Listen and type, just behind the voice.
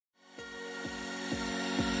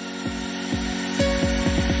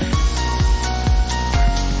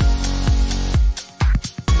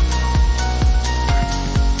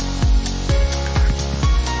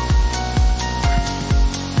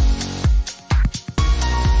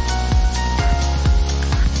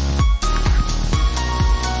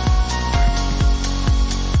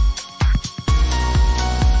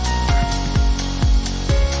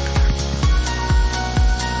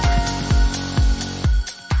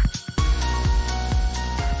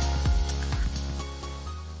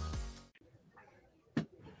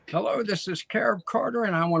Hello, this is Carib Carter,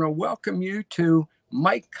 and I want to welcome you to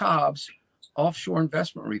Mike Cobb's Offshore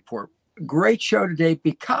Investment Report. Great show today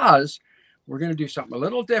because we're going to do something a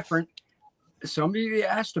little different. Some of you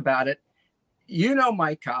asked about it. You know,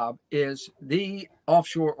 Mike Cobb is the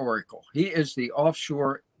offshore oracle. He is the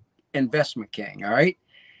offshore investment king, all right?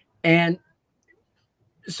 And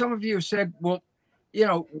some of you said, well,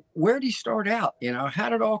 where did he start out? How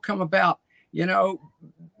did it all come about?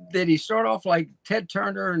 Did he start off like Ted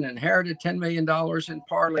Turner and inherited $10 million and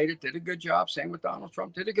parlayed it, did a good job? Same with Donald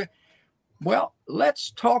Trump, did a good. Well,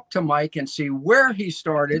 let's talk to Mike and see where he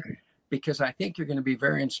started, because I think you're going to be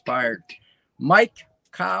very inspired. Mike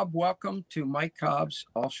Cobb, welcome to Mike Cobb's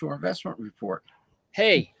Offshore Investment Report.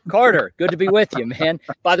 Hey, Carter, good to be with you, man.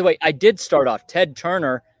 By the way, I did start off. Ted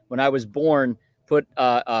Turner, when I was born, put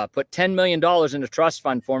 $10 million in a trust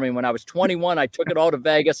fund for me. When I was 21, I took it all to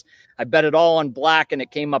Vegas. I bet it all on black, and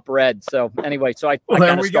it came up red. So anyway, I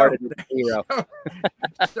kind of started with zero.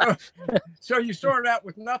 So you started out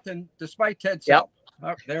with nothing, despite Ted's help.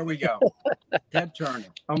 Oh, there we go. Ted Turner,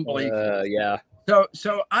 unbelievable. Yeah.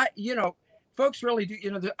 So I, folks really do.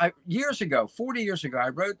 Years ago, 40 years ago, I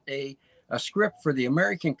wrote a script for the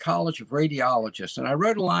American College of Radiologists, and I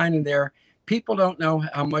wrote a line in there: people don't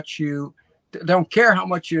care how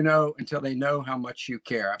much you know until they know how much you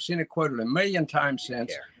care. I've seen it quoted a million times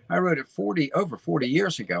since. I wrote it over 40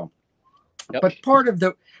 years ago. Yep. But part of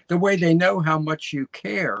the way they know how much you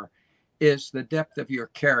care is the depth of your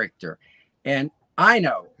character. And I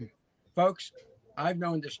know, folks, I've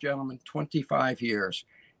known this gentleman 25 years,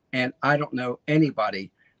 and I don't know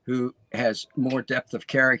anybody who has more depth of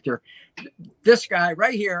character. This guy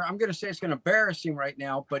right here, I'm going to say it's going to embarrass him right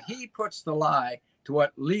now, but he puts the lie to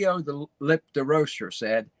what Leo the Lip DeRocher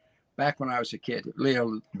said back when I was a kid.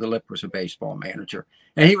 Leo the Lip was a baseball manager,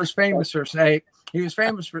 and he was famous for he was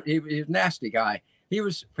a nasty guy. He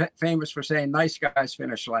was famous for saying nice guys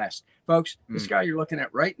finish last. Folks, this guy you're looking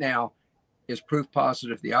at right now is proof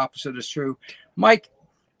positive. The opposite is true. Mike,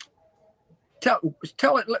 tell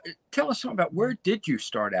us something about, where did you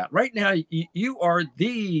start out? Right now, you are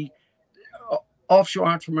the offshore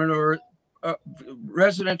entrepreneur,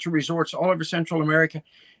 residential resorts all over Central America.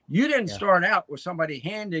 You didn't start out with somebody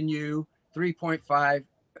handing you 3.5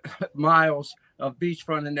 miles of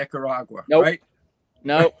beachfront in Nicaragua, right?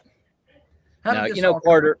 Nope. No,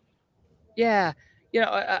 Carter. Yeah.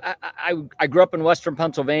 I grew up in Western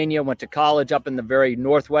Pennsylvania, went to college up in the very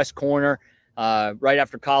northwest corner. Right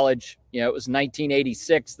after college, it was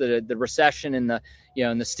 1986. The recession in the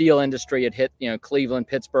steel industry had hit, Cleveland,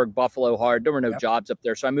 Pittsburgh, Buffalo hard. There were no jobs up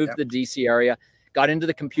there. So I moved to the DC area, got into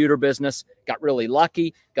the computer business, got really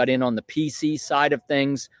lucky, got in on the PC side of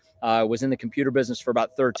things, was in the computer business for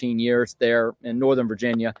about 13 years there in Northern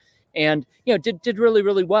Virginia. And, did really,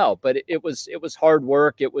 really well, but it was hard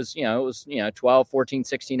work. It was 12, 14,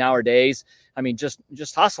 16-hour days. I mean, just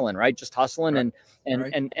hustling, right? Just hustling.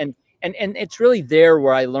 Right. And it's really there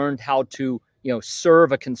where I learned how to,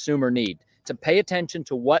 serve a consumer need, to pay attention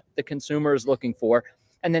to what the consumer is looking for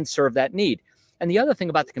and then serve that need. And the other thing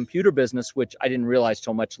about the computer business, which I didn't realize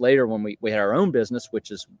till much later when we had our own business, which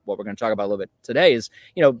is what we're going to talk about a little bit today, is,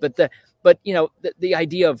 the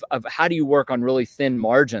idea of how do you work on really thin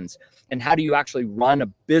margins and how do you actually run a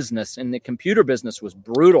business? And the computer business was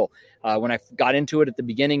brutal. When I got into it at the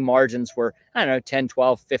beginning, margins were, 10,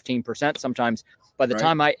 12, 15% sometimes. By the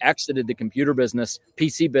time I exited the computer business,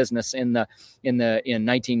 PC business in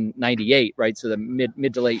 1998, right? So the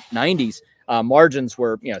mid to late 90s, margins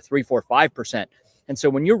were 3, 4, 5%. And so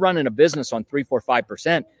when you're running a business on 3, 4,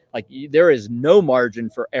 5%, like there is no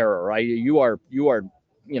margin for error, right? You are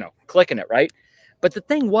clicking it, right? But the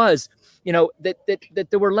thing was, that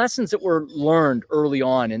there were lessons that were learned early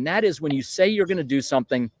on, and that is when you say you're going to do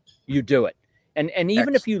something, you do it, and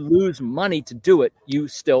even if you lose money to do it, you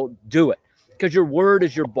still do it. Because your word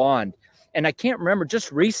is your bond. And I can't remember,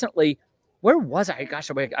 just recently, where was I?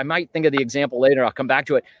 Gosh, I might think of the example later. I'll come back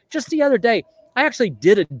to it. Just the other day, I actually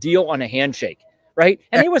did a deal on a handshake, right?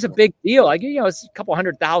 And it was a big deal. Like, it's a couple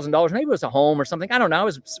 $100,000. Maybe it was a home or something. I don't know. I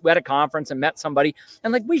was at a conference and met somebody.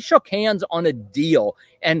 And we shook hands on a deal.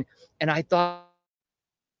 And I thought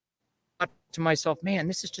to myself, man,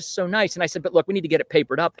 this is just so nice. And I said, but look, we need to get it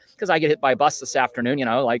papered up because I get hit by a bus this afternoon. You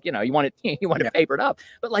want it papered up.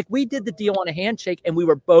 But we did the deal on a handshake and we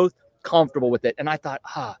were both comfortable with it. And I thought,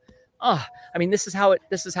 this is how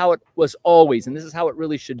it was always, and this is how it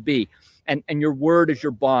really should be. And your word is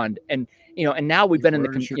your bond. And and now we've been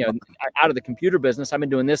out of the computer business. I've been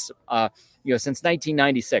doing this since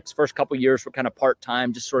 1996. First couple of years were kind of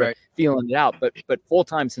part-time, just sort of feeling it out, but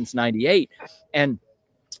full-time since 98. And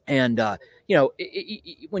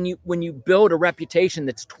when you build a reputation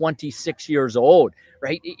that's 26 years old,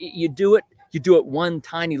 right? You do it one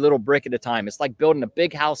tiny little brick at a time. It's like building a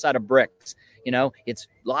big house out of bricks. It's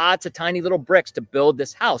lots of tiny little bricks to build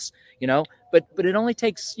this house, but it only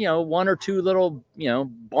takes, one or two little,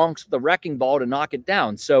 bonks with the wrecking ball to knock it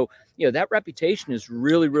down. So, that reputation is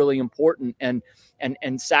really, really important and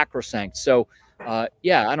sacrosanct. So, I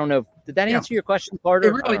don't know. Did that answer your question,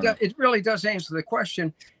 Carter? It really does answer the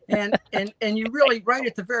question. And you really, right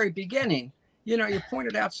at the very beginning, you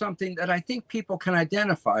pointed out something that I think people can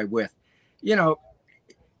identify with.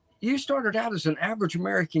 You started out as an average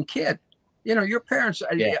American kid. Your parents,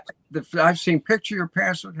 I've seen pictures of your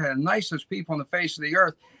parents, look at the nicest people on the face of the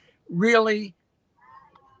earth, really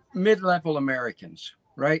mid-level Americans,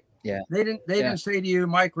 right? Yeah. They didn't say to you,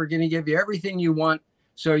 Mike, we're going to give you everything you want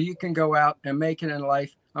so you can go out and make it in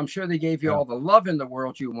life. I'm sure they gave you all the love in the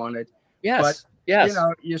world you wanted. Yes. But, yes.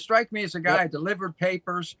 You strike me as a guy who delivered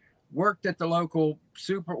papers, worked at the local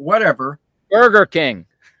Burger King.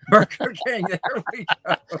 Burger King. There we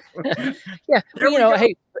go. Yeah.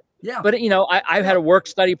 Hey, but I had a work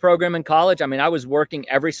study program in college. I mean, I was working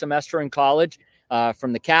every semester in college,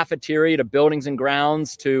 from the cafeteria to buildings and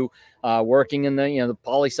grounds to working in the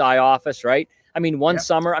poli-sci office. Right. I mean, one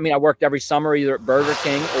summer, I worked every summer either at Burger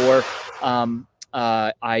King or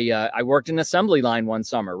I worked in an assembly line one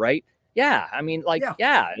summer. Right. Yeah. I mean, Now,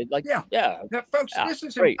 folks, this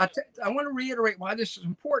is great. I want to reiterate why this is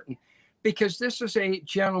important, because this is a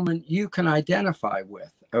gentleman you can identify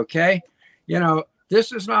with. Okay.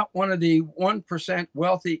 This is not one of the 1%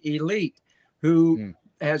 wealthy elite who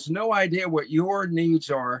has no idea what your needs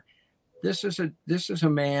are. This is a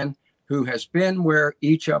man who has been where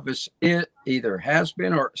each of us either has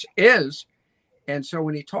been or is. And so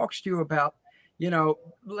when he talks to you about,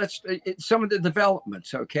 some of the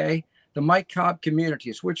developments, okay, the Mike Cobb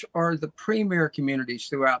communities, which are the premier communities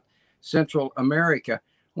throughout Central America,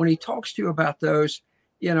 when he talks to you about those,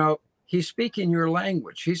 he's speaking your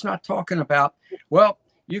language. He's not talking about, well,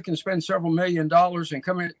 you can spend several $1 million and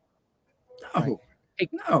come in. No. Hey,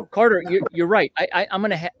 no, Carter, you're right.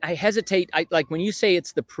 I hesitate. Like when you say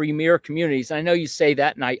it's the premier communities, and I know you say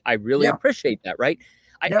that, and I really appreciate that, right?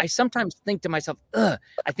 I sometimes think to myself, I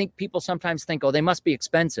think people sometimes think, oh, they must be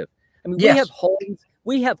expensive. I mean,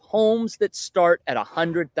 we have homes that start at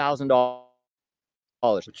 $100,000.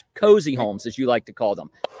 Cozy homes, as you like to call them,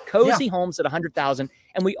 homes at $100,000,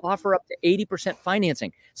 and we offer up to 80%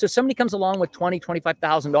 financing. So somebody comes along with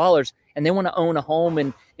 $20,000-$25,000 and they want to own a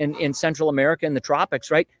home in Central America in the tropics,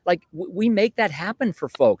 right? Like we make that happen for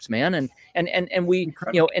folks, man. And we,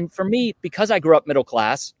 Incredible. And for me, because I grew up middle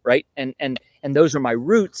class, right? And those are my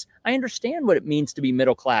roots. I understand what it means to be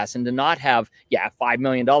middle class and to not have, $5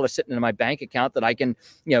 million sitting in my bank account that I can,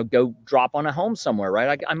 go drop on a home somewhere,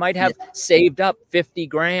 right? I might have saved up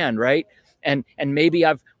 $50,000, right? And maybe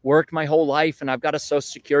I've worked my whole life and I've got a Social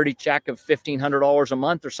Security check of $1,500 a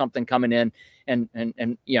month or something coming in and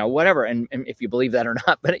whatever. And if you believe that or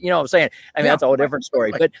not, but what I'm saying, that's a whole different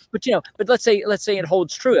story. But let's say it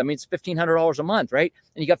holds true. I mean, it's $1,500 a month, right?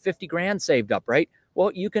 And you got $50,000 saved up, right?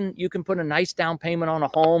 Well, you can put a nice down payment on a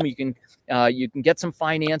home. You can get some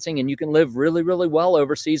financing and you can live really, really well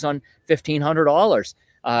overseas on $1,500.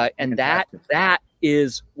 And that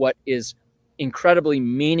is what is incredibly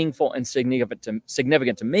meaningful and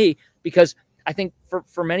significant to me, because I think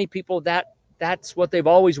for many people that's what they've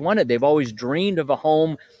always wanted. They've always dreamed of a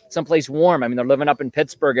home someplace warm. I mean, they're living up in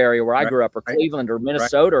Pittsburgh area where I grew up, or Cleveland or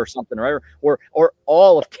Minnesota or something, right? Or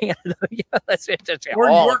all of Canada. That's it. Or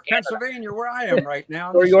York, Pennsylvania, where I am right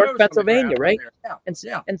now. Or York, Pennsylvania, right? And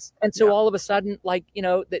so all of a sudden,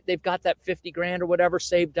 they've got that $50,000 or whatever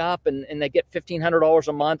saved up, and they get $1,500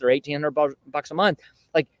 a month or $1,800 a month.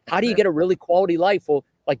 Like, how do you get a really quality life? Well,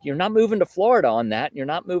 like, you're not moving to Florida on that. You're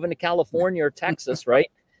not moving to California or Texas,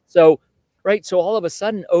 right? So all of a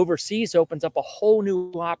sudden, overseas opens up a whole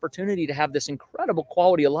new opportunity to have this incredible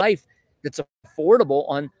quality of life that's affordable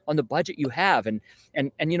on the budget you have. And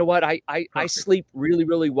you know what? I sleep really,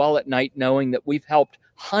 really well at night knowing that we've helped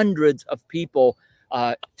hundreds of people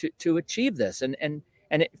to achieve this. And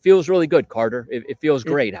it feels really good, Carter. It feels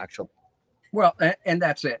great, actually. Well, and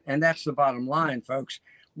that's it. And that's the bottom line, folks.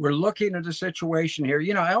 We're looking at a situation here.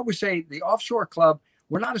 I always say the Offshore Club,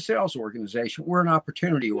 we're not a sales organization. We're an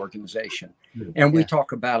opportunity organization. And we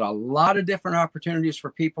talk about a lot of different opportunities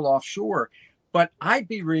for people offshore. But I'd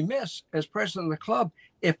be remiss as president of the club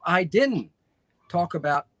if I didn't talk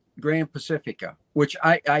about Grand Pacifica, which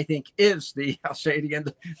I think is I'll say it again,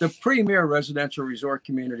 the premier residential resort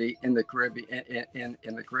community in the Caribbean, in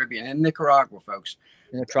the Caribbean, in Nicaragua, folks.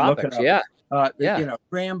 In the tropics,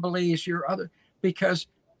 Grand Belize, because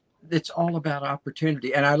it's all about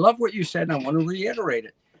opportunity. And I love what you said, and I want to reiterate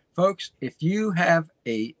it. Folks, if you have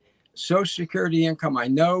a Social Security income, I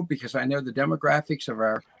know because I know the demographics of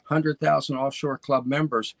our 100,000 Offshore Club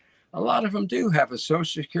members, a lot of them do have a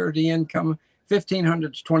Social Security income,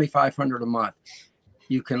 $1,500 to $2,500 a month.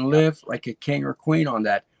 You can live like a king or queen on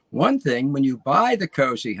that. One thing, when you buy the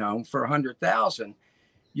cozy home for $100,000,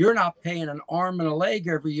 you're not paying an arm and a leg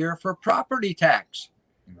every year for property tax.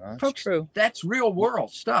 That's Folks, true. That's real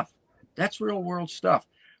world stuff. That's real world stuff.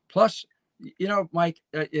 Plus, you know, Mike,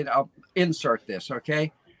 I'll insert this,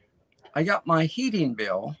 okay? I got my heating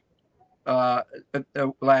bill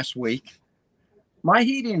last week. My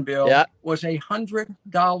heating bill was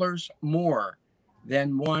 $100 more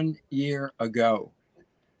than 1 year ago.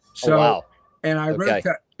 So, wow. And I wrote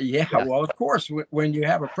that. Yeah, well, of course, when you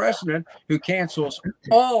have a president who cancels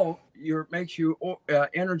makes you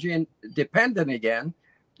energy dependent again,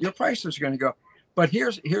 your prices are going to go. But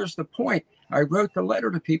here's the point. I wrote the letter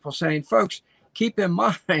to people saying, folks, keep in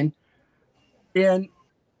mind in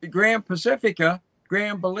Grand Pacifica,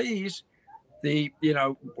 Grand Belize,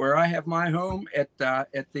 where I have my home at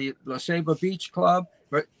the La Ceiba Beach Club,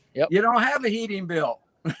 but you don't have a heating bill.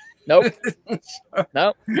 Nope.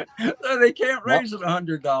 So they can't raise it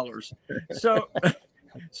 $100.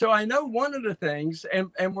 So I know one of the things,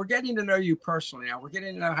 and we're getting to know you personally now. We're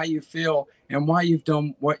getting to know how you feel and why you've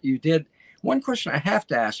done what you did. One question I have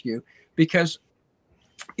to ask you, because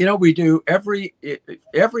we do every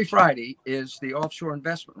Friday is the Offshore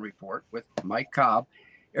Investment Report with Mike Cobb.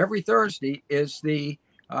 Every Thursday is the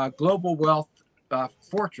Global Wealth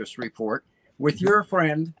Fortress Report with your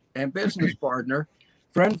friend and business partner,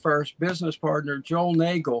 friend first, business partner, Joel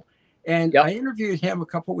Nagel. And I interviewed him a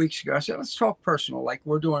couple of weeks ago. I said, let's talk personal like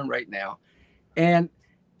we're doing right now. And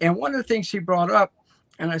one of the things he brought up,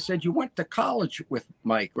 and I said, you went to college with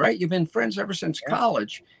Mike, right? You've been friends ever since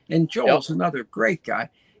college. And Joel's another great guy.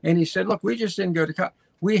 And he said, look, we just didn't go to college.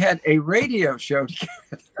 We had a radio show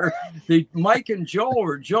together. Mike and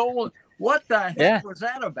Joel, what the heck was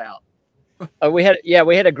that about? We had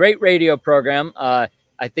a great radio program.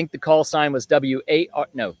 I think the call sign was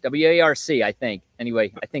WARC, I think.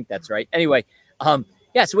 Anyway, I think that's right. Anyway, so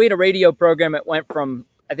we had a radio program. It went from,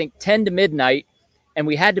 I think, 10 to midnight, and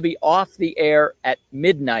we had to be off the air at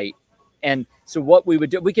midnight. And so what we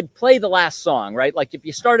would do, we could play the last song, right? Like if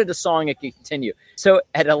you started a song, it could continue. So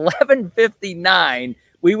at 11:59,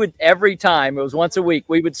 we would, every time, it was once a week,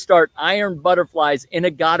 we would start Iron Butterflies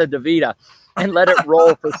In-A-Gadda Da Vida and let it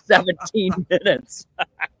roll for 17 minutes.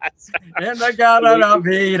 In-A-Gadda Da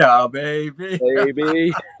Vida,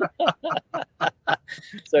 baby.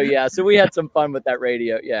 So we had some fun with that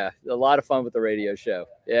radio. Yeah, a lot of fun with the radio show.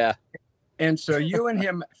 Yeah. And so you and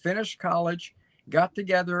him finished college, got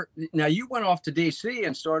together. Now you went off to DC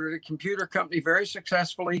and started a computer company very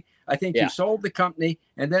successfully. I think you sold the company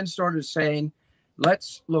and then started saying,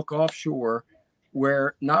 let's look offshore,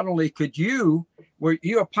 where not only were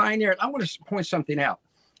you a pioneer. I want to point something out.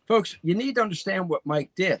 Folks, you need to understand what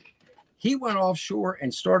Mike did. He went offshore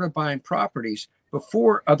and started buying properties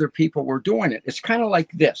before other people were doing it. It's kind of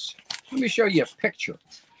like this. Let me show you a picture.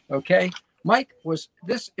 Okay. Mike you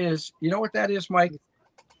know what that is, Mike?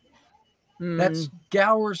 That's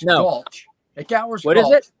Gower's Gulch. At Gower's Gulch. What is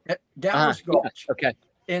it? At Gower's Gulch. Yeah. Okay.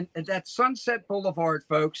 And that's Sunset Boulevard,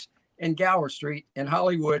 folks, in Gower Street in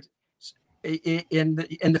Hollywood in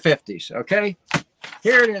the 50s. Okay.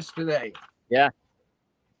 Here it is today. Yeah.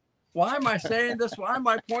 Why am I saying this? Why am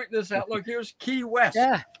I pointing this out? Look, here's Key West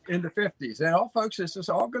in the 50s. And folks, this is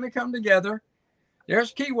all going to come together.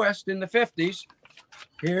 There's Key West in the 50s.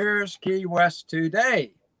 Here's Key West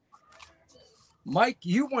today. Mike,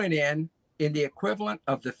 you went in the equivalent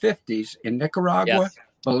of the 50s in Nicaragua,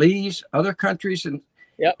 Belize, other countries,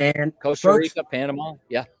 and Costa Rica, Panama.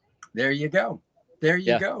 Yeah. There you go. There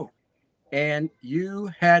you go. And you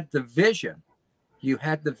had the vision. You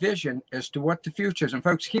had the vision as to what the future is. And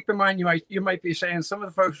folks, keep in mind, you might be saying, some of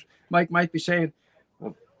the folks, Mike might be saying,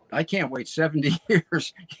 well, I can't wait 70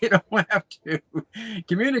 years. You don't have to.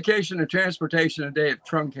 Communication and transportation today have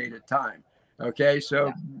truncated time. Okay,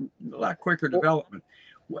 so a lot quicker development.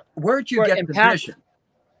 Where'd you get the vision?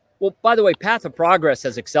 Well, by the way, Path of Progress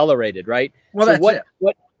has accelerated, right? Well, so that's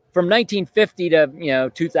what from 1950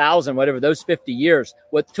 to 2000, whatever, those 50 years,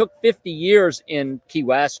 what took 50 years in Key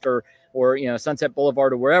West or Sunset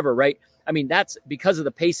Boulevard or wherever, right? I mean, that's because of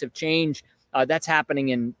the pace of change. That's happening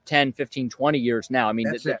in 10, 15, 20 years now. I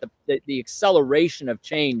mean, the acceleration of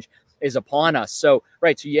change is upon us. So,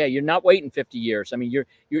 right. So yeah, you're not waiting 50 years. I mean,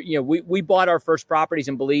 we bought our first properties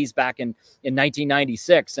in Belize back in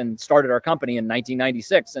 1996 and started our company in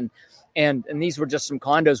 1996. And these were just some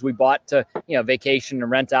condos we bought to, vacation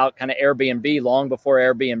and rent out, kind of Airbnb, long before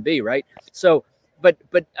Airbnb. Right. So, but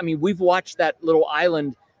I mean, we've watched that little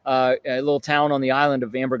island, a little town on the island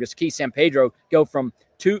of Ambergris Caye, San Pedro, go from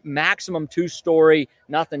maximum 2-story,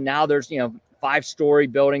 nothing. Now there's, 5-story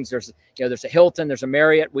buildings. There's a Hilton, there's a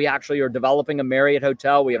Marriott. We actually are developing a Marriott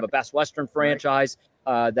hotel. We have a Best Western franchise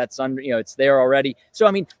that's under, it's there already. So,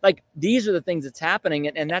 I mean, like, these are the things that's happening,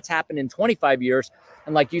 and that's happened in 25 years.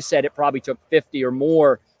 And like you said, it probably took 50 or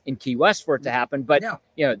more in Key West for it to happen. But,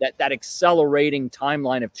 that accelerating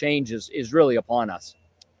timeline of change is really upon us.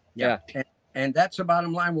 Yeah. And that's the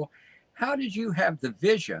bottom line. Well, how did you have the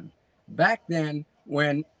vision back then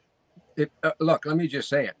when look, let me just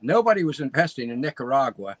say it. Nobody was investing in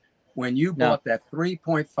Nicaragua when you bought that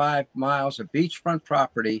 3.5 miles of beachfront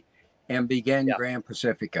property and began Grand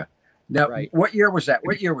Pacifica. Now, what year was that?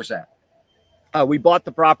 We bought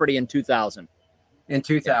the property in 2000. In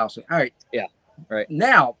 2000. All right. Yeah. Right.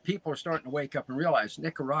 Now people are starting to wake up and realize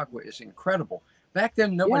Nicaragua is incredible. Back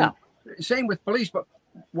then, nobody. Same with police. But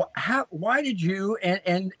why did you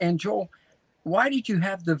and Joel? Why did you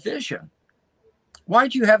have the vision? Why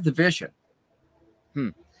did you have the vision?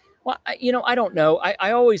 Well, I don't know.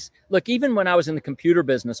 I always look, even when I was in the computer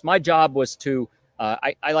business, my job was to,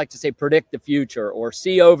 I like to say, predict the future or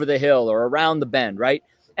see over the hill or around the bend. Right.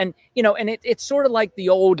 And, it's sort of like the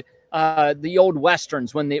old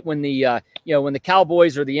Westerns when the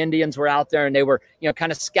cowboys or the Indians were out there and they were,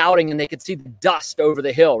 kind of scouting and they could see the dust over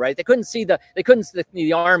the hill. Right. They couldn't see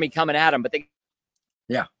the army coming at them, but they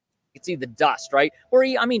could see the dust, right? Or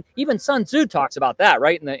even Sun Tzu talks about that,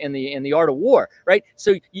 right? In the Art of War, right?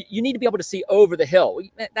 So you need to be able to see over the hill.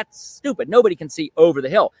 That's stupid. Nobody can see over the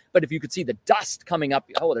hill. But if you could see the dust coming up,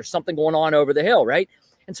 there's something going on over the hill, right?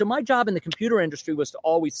 And so my job in the computer industry was to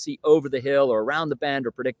always see over the hill or around the bend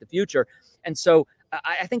or predict the future. And so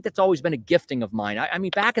I think that's always been a gifting of mine. I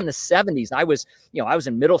mean, back in the 70s, I was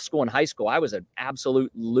in middle school and high school. I was an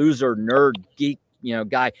absolute loser, nerd, geek,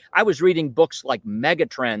 guy. I was reading books like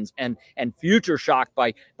Megatrends and Future Shock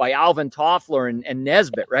by Alvin Toffler and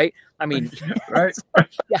Nesbitt, right? I mean, right.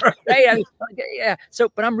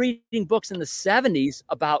 So, but I'm reading books in the 70s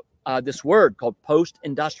about this word called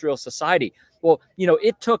post-industrial society. Well,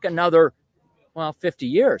 it took another 50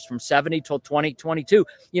 years from 70 till 2022.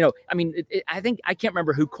 I think I can't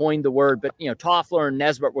remember who coined the word, but Toffler and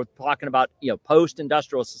Nesbitt were talking about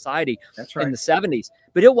post-industrial society in the 70s.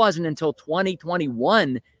 But it wasn't until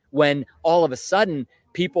 2021 when all of a sudden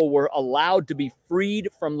people were allowed to be freed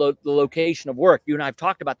from the location of work. You and I have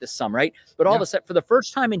talked about this some, right? But all of a sudden, for the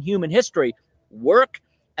first time in human history, work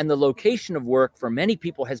and the location of work for many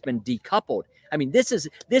people has been decoupled. I mean, this is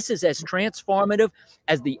as transformative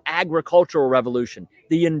as the agricultural revolution,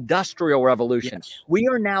 the industrial revolution. Yes. We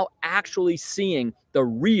are now actually seeing the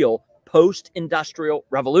real post-industrial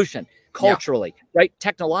revolution culturally, right?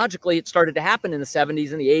 Technologically, it started to happen in the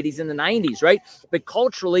 70s and the 80s and the 90s, right? But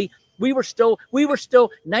culturally, we were still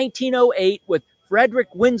 1908 with Frederick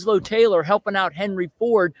Winslow Taylor helping out Henry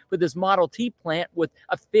Ford with his Model T plant with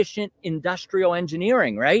efficient industrial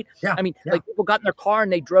engineering, right? Yeah. I mean, like people got in their car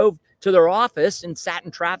and they drove to their office and sat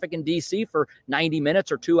in traffic in DC for 90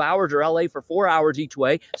 minutes or 2 hours or LA for 4 hours each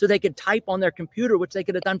way so they could type on their computer, which they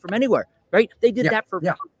could have done from anywhere, right? They did that for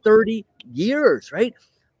 30 years, right?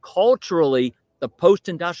 Culturally, the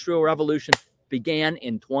post-industrial revolution began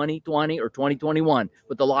in 2020 or 2021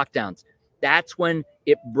 with the lockdowns. That's when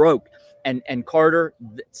it broke. And Carter,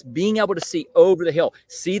 being able to see over the hill,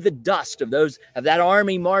 see the dust of that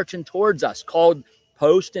army marching towards us, called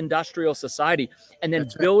post-industrial society, and then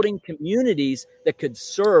building communities that could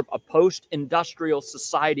serve a post-industrial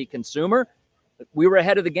society consumer. We were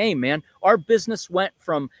ahead of the game, man. Our business went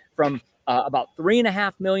from about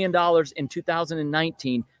 $3.5 million in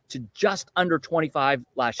 2019 to just under 25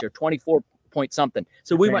 last year, 24 point something.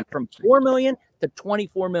 So we went from 4 million to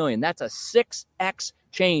 24 million. That's a 6x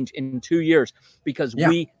change in 2 years because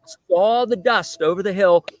we saw the dust over the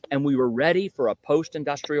hill and we were ready for a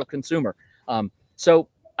post-industrial consumer. So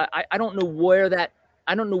I don't know where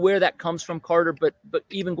that comes from, Carter, but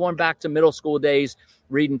even going back to middle school days,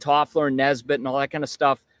 reading Toffler and Nesbitt and all that kind of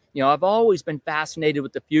stuff, I've always been fascinated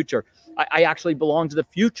with the future. I actually belonged to the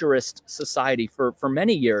Futurist Society for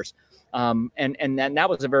many years. And that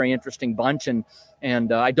was a very interesting bunch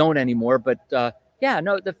and I don't anymore, but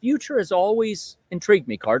the future has always intrigued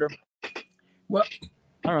me, Carter. Well,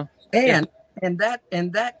 I don't know. And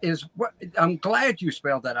that is what I'm glad you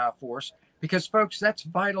spelled that out for us. because folks, that's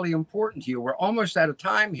vitally important to you. We're almost out of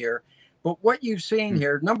time here, but what you've seen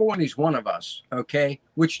here, number one, he's one of us, okay,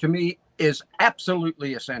 which to me is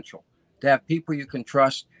absolutely essential, to have people you can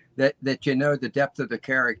trust, that you know the depth of the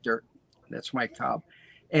character. That's Mike Cobb.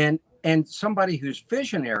 And somebody who's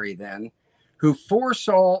visionary then, who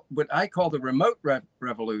foresaw what I call the remote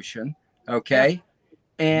revolution, okay,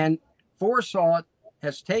 and foresaw it,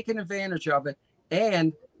 has taken advantage of it.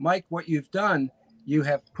 And Mike, what you've done, you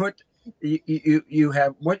have put, you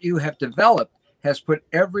have, what you have developed has put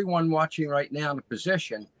everyone watching right now in a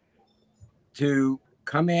position to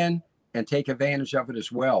come in and take advantage of it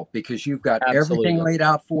as well, because you've got everything laid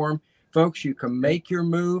out for them. Folks, you can make your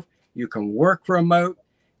move. You can work remote,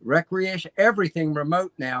 recreation, everything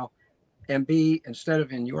remote now, and be, instead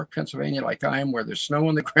of in York, Pennsylvania, like I am, where there's snow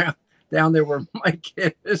on the ground, down there where Mike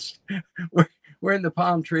is, we're in the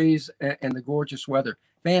palm trees and the gorgeous weather.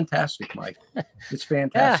 Fantastic, Mike. It's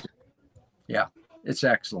fantastic. Yeah, it's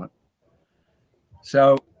excellent.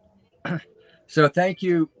 So thank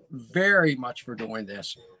you very much for doing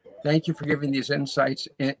this. Thank you for giving these insights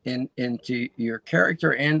into your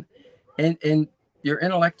character and your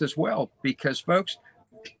intellect as well, because folks,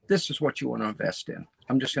 this is what you want to invest in.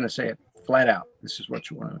 I'm just going to say it flat out. This is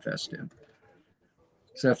what you want to invest in.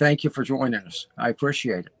 So thank you for joining us. I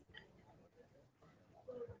appreciate it.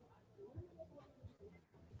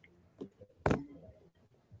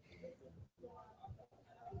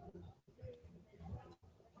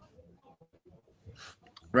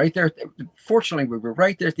 Right there. Fortunately, we were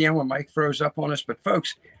right there at the end when Mike froze up on us. But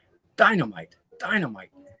folks, dynamite.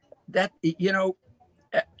 That, you know,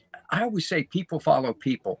 I always say people follow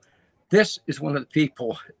people. This is one of the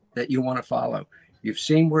people that you want to follow. You've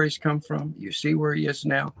seen where he's come from. You see where he is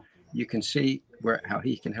now. You can see how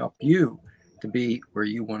he can help you to be where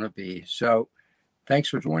you want to be. So thanks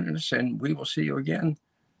for joining us, and we will see you again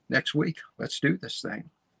next week. Let's do this thing.